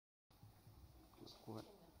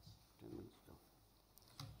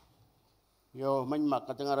Yo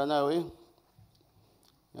manmak kateng aranawi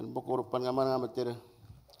yan bukurupan nga mga matir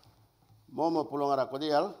momo pulong ara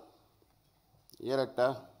kodial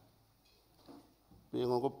yerata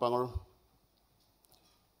pingo pangol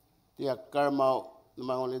tiak Garma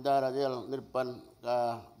mangolidara dial nirpan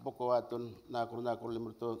ka buku atun nakur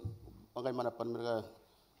limurto pakai manapan mereka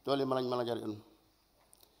toli malang malajarin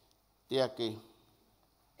tiaki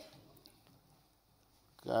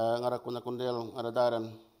ka ngarakuna kundel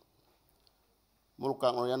aradaran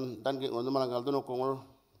mulka ngoyan dan gi ngono malangal duno kongol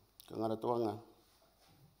ka ngaratuanga.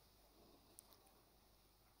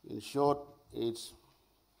 In short, it's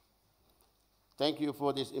thank you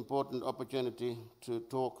for this important opportunity to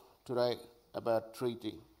talk today about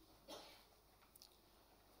treaty.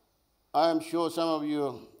 I am sure some of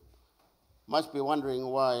you must be wondering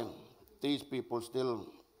why these people still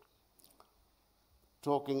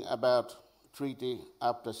talking about treaty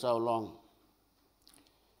after so long.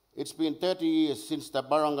 It's been 30 years since the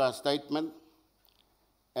Baranga Statement,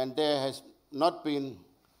 and there has not been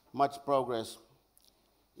much progress.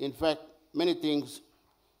 In fact, many things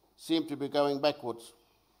seem to be going backwards.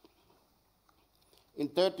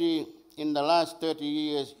 In the last 30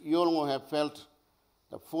 years, Yolngu have felt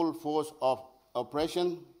the full force of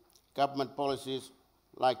oppression. Government policies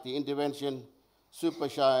like the intervention, super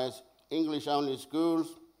shires, English-only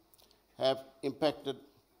schools have impacted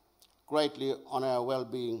greatly on our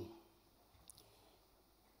well-being.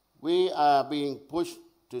 We are being pushed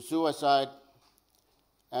to suicide,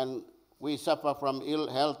 and we suffer from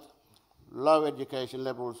ill health, low education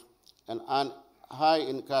levels, and high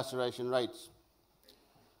incarceration rates.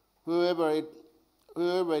 Whoever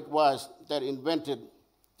it was that invented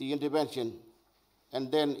the intervention,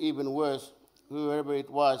 and then even worse, whoever it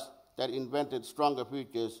was that invented stronger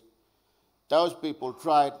futures, those people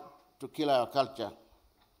tried to kill our culture.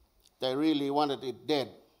 They really wanted it dead,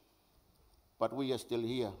 but we are still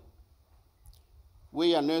here.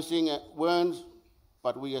 We are nursing wounds,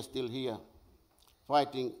 but we are still here,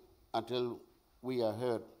 fighting until we are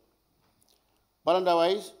heard.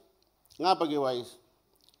 Balanda-wise, ngapagi-wise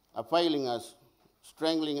are failing us,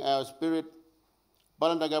 strangling our spirit.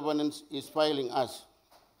 Balanda governance is failing us.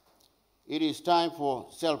 It is time for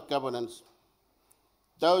self-governance.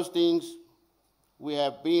 Those things we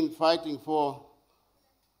have been fighting for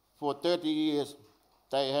 30 years,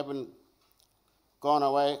 they haven't gone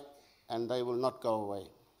away, and they will not go away.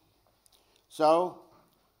 So,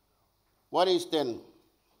 what is then?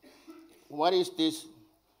 What is this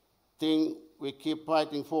thing we keep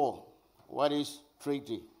fighting for? What is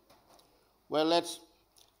treaty? Well,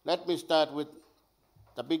 let me start with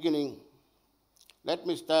the beginning. Let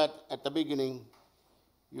me start at the beginning.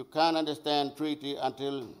 You can't understand treaty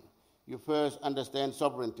until you first understand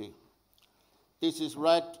sovereignty. This is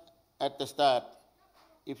right at the start.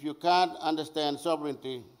 If you can't understand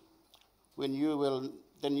sovereignty, then you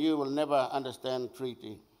will never understand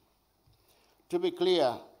treaty. To be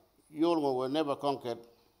clear, Yolngu were never conquered.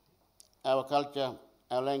 Our culture,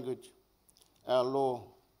 our language, our law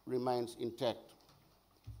remains intact.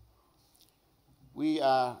 We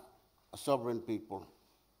are a sovereign people.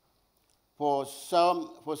 For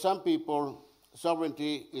some people,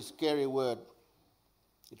 sovereignty is a scary word.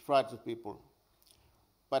 It frightens people.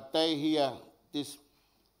 But they hear this.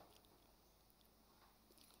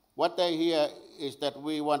 What they hear is that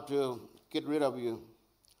we want to get rid of you,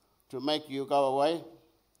 to make you go away.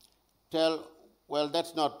 Well,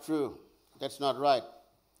 that's not true. That's not right.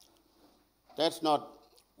 That's not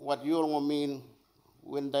what Yolngu mean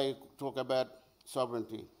when they talk about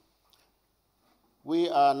sovereignty. We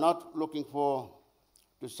are not looking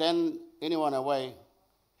to send anyone away.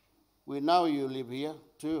 We know you live here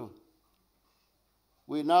too.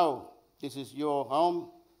 We know this is your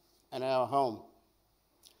home and our home.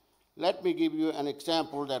 Let me give you an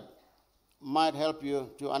example that might help you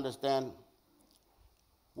to understand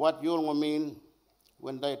what Yolngu mean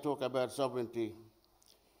when they talk about sovereignty.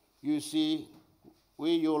 You see,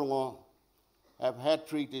 we Yolngu have had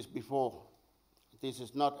treaties before. This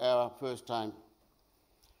is not our first time.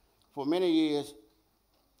 For many years,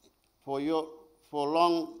 for a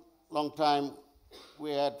long time,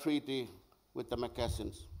 we had treaty with the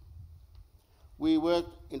Macassans. We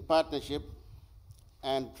worked in partnership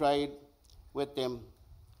and trade with them.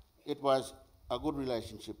 It was a good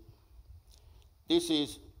relationship.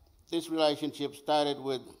 This relationship started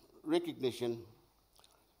with recognition.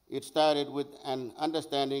 It started with an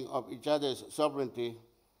understanding of each other's sovereignty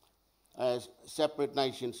as separate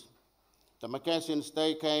nations. The Macassans,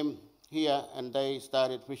 they came here and they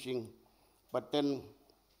started fishing, but then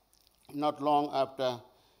not long after,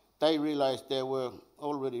 they realized there were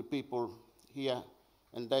already people here,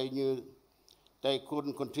 and they knew they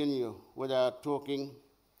couldn't continue without talking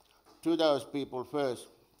to those people first.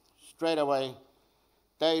 Straight away,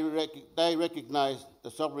 they recognized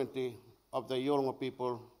the sovereignty of the Yolngu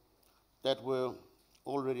people that were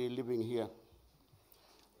already living here.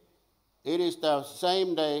 It is the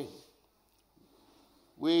same day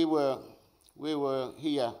we were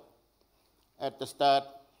here at the start,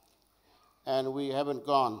 and we haven't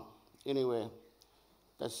gone anywhere.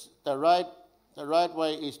 The right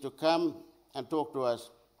way is to come and talk to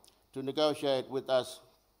us, to negotiate with us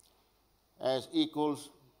as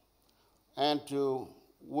equals, and to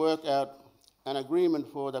work out an agreement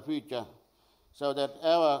for the future so that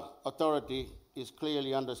our authority is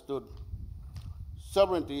clearly understood.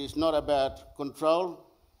 Sovereignty is not about control,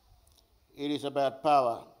 it is about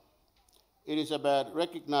power. It is about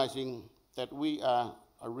recognizing that we are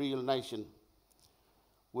a real nation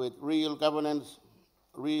with real governance,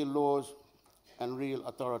 real laws, and real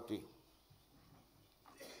authority.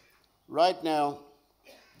 Right now,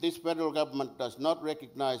 this federal government does not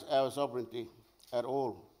recognize our sovereignty at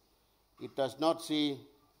all. It does not see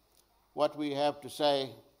what we have to say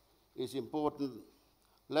is important,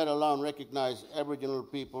 let alone recognize Aboriginal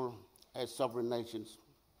people as sovereign nations.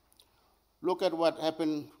 Look at what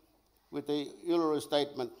happened with the Uluru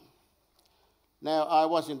Statement. Now, I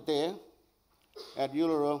wasn't there at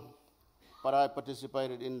Uluru, but I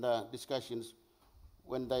participated in the discussions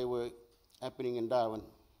when they were happening in Darwin.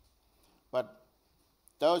 But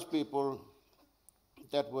those people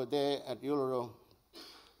that were there at Uluru,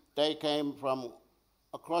 they came from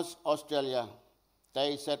across Australia.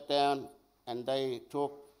 They sat down and they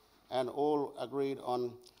talked and all agreed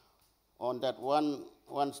on that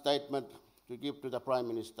one statement to give to the Prime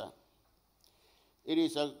Minister. It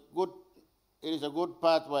is a good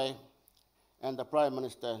pathway, and the Prime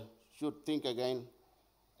Minister should think again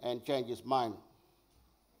and change his mind.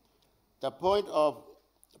 The point of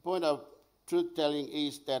truth-telling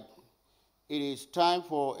is that it is time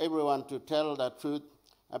for everyone to tell the truth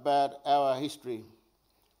about our history,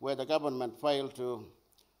 where the government failed to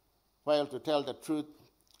tell the truth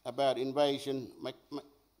about invasion,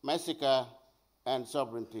 massacre, and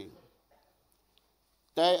sovereignty.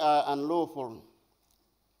 They are unlawful.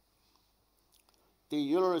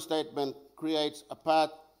 The Uluru Statement creates a path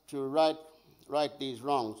to right these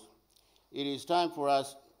wrongs. It is time for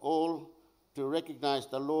us all to recognize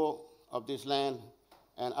the law of this land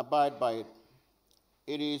and abide by it.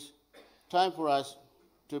 It is time for us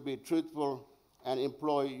to be truthful and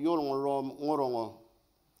employ Yolngu Rom Ngorongo.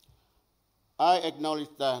 I acknowledge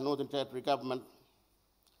the Northern Territory government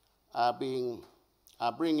are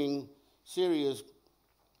bringing serious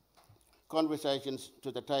conversations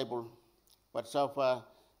to the table, but so far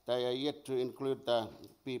they are yet to include the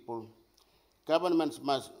people. Governments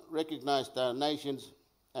must recognize the nations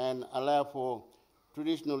and allow for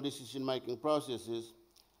traditional decision-making processes,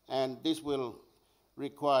 and this will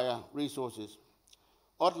require resources.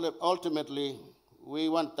 Ultimately, we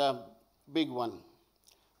want the big one,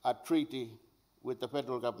 a treaty with the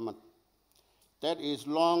federal government. That is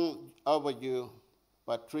long overdue,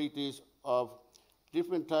 but treaties of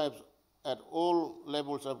different types at all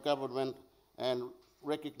levels of government and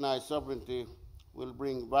recognized sovereignty will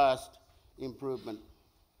bring vast improvement.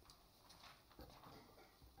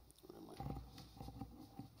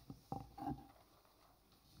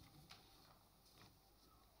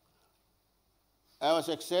 Our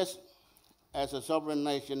success as a sovereign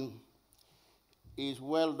nation is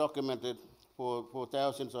well documented for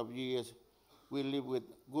thousands of years. We live with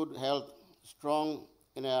good health, strong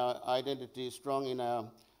in our identity, strong in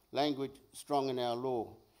our language, strong in our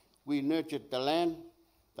law. We nurtured the land,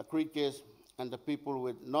 the creatures, and the people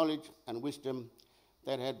with knowledge and wisdom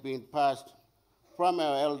that had been passed from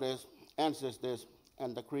our elders, ancestors,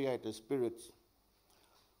 and the Creator spirits.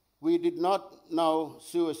 We did not know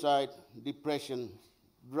suicide, depression,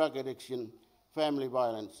 drug addiction, family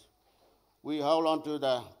violence. We hold on to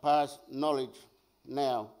the past knowledge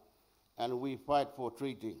now, and we fight for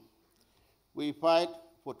treaty. We fight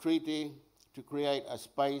for treaty to create a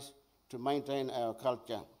space to maintain our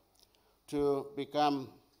culture, to become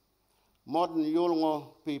modern Yolngu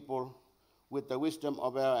people with the wisdom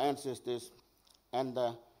of our ancestors and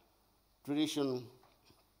the traditions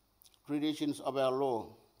of our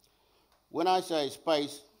law. When I say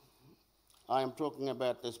space, I am talking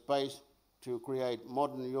about the space to create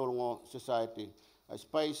modern Yolngu society, a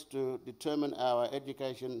space to determine our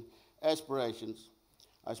education aspirations,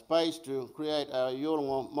 a space to create our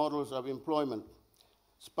Yolngu models of employment,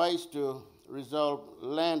 space to resolve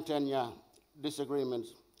land tenure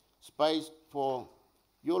disagreements, space for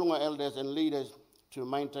Yolngu elders and leaders to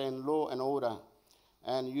maintain law and order,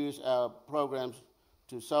 and use our programs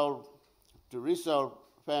to resolve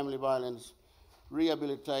family violence,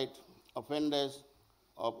 rehabilitate offenders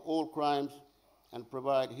of all crimes, and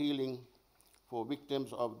provide healing for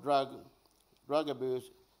victims of drug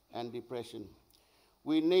abuse and depression.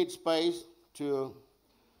 We need space to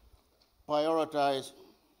prioritize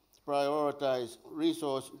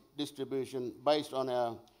resource distribution based on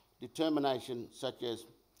our determination, such as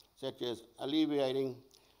alleviating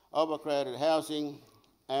overcrowded housing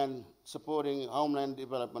and supporting homeland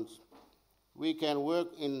developments. We can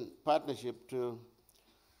work in partnership to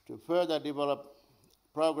further develop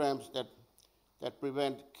programs that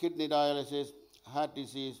prevent kidney dialysis, heart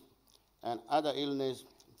disease, and other illness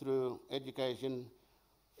through education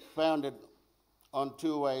founded on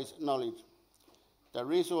two-way knowledge. The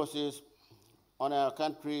resources on our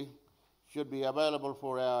country should be available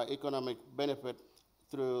for our economic benefit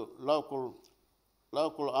through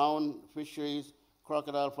local-owned fisheries,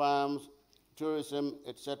 crocodile farms, tourism,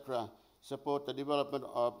 etc. Support the development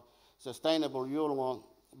of sustainable Yolngu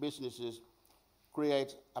businesses,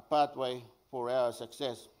 creates a pathway for our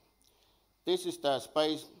success. This is the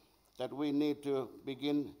space that we need to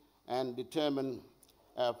begin and determine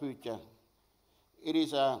our future. It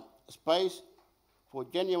is a space for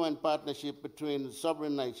genuine partnership between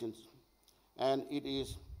sovereign nations, and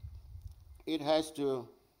it has to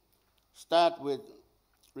start with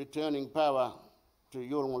returning power to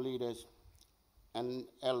Yolngu leaders and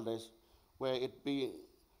elders where it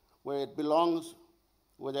belongs,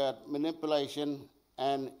 without manipulation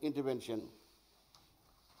and intervention.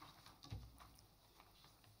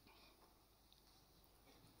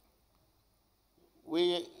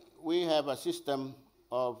 We have a system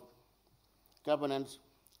of governance,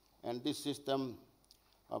 and this system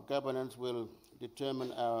of governance will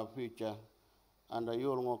determine our future under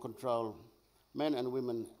Yolngu control. Men and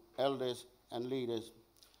women, elders and leaders,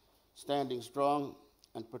 standing strong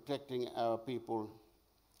and protecting our people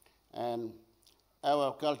and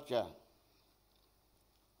our culture.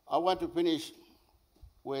 I want to finish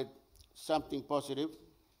with something positive.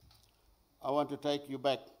 I want to take you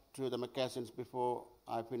back to the Macassans before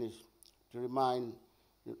I finish, to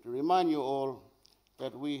remind you all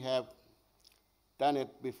that we have done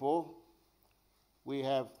it before. We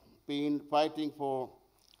have been fighting for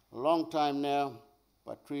a long time now,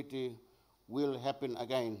 but treaty will happen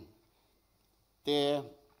again. There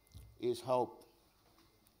is hope.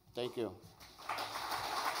 Thank you.